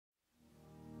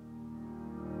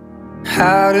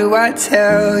How do I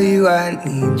tell you I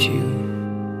need you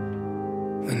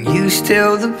when you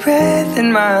still the breath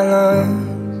in my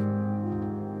lungs?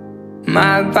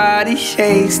 My body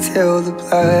shakes till the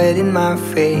blood in my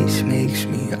face makes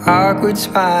me awkward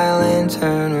smile and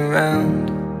turn around.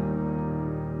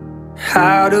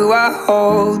 How do I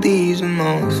hold these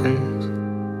emotions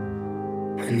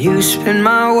when you spin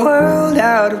my world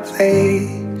out of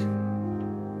place?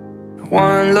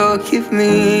 One look at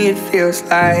me, it feels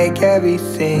like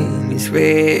everything is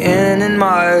written in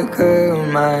marker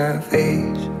on my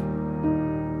face.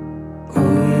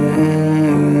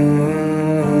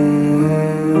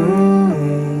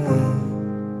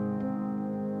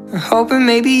 I'm hoping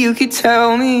maybe you could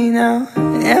tell me now,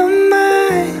 am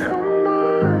I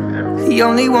the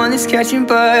only one that's catching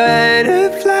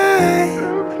butterflies?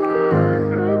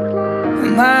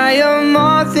 Am I a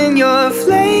moth in your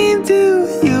flame? Do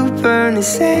you burn the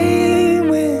same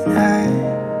when I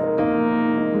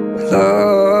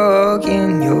look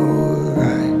in your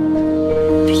eyes?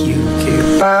 Do you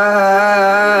get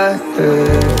butterflies?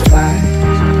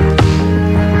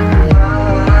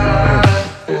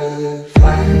 I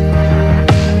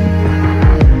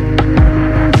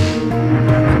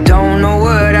don't know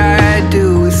what I'd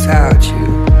do without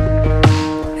you,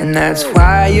 and that's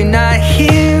why you're not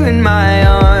here in my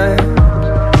arms.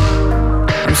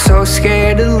 I'm so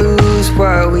scared to lose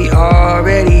what we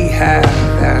already have,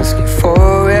 asking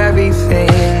for everything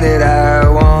that I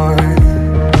want.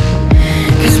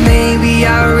 Cause maybe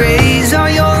I raise all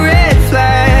your red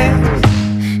flags,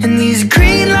 and these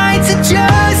green lights are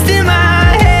just in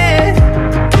my head.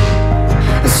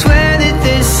 I swear that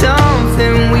there's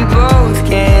something we both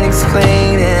can't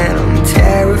explain, and I'm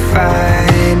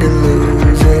terrified to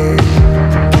lose it.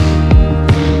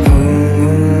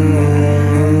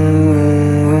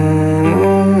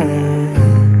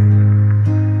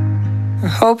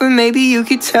 Hoping maybe you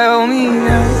could tell me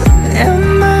now,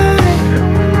 am I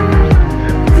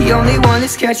the only one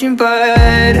that's catching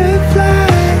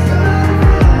butterflies?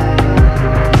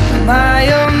 Am I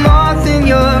a moth in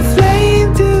your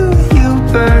flame? Do you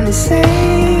burn the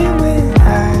same when I?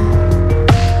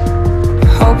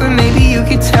 Hoping maybe you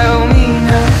could tell me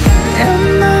now,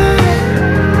 am I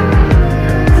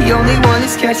the only one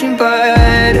that's catching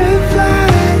butterflies?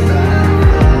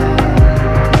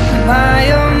 Am I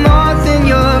a moth in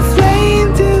your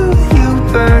flame? Do you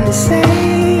burn the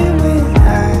same when I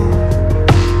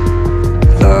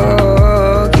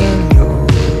look in your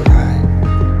eyes?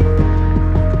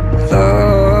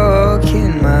 Look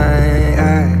in my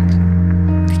eyes.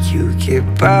 Do you get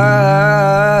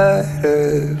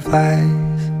butterflies?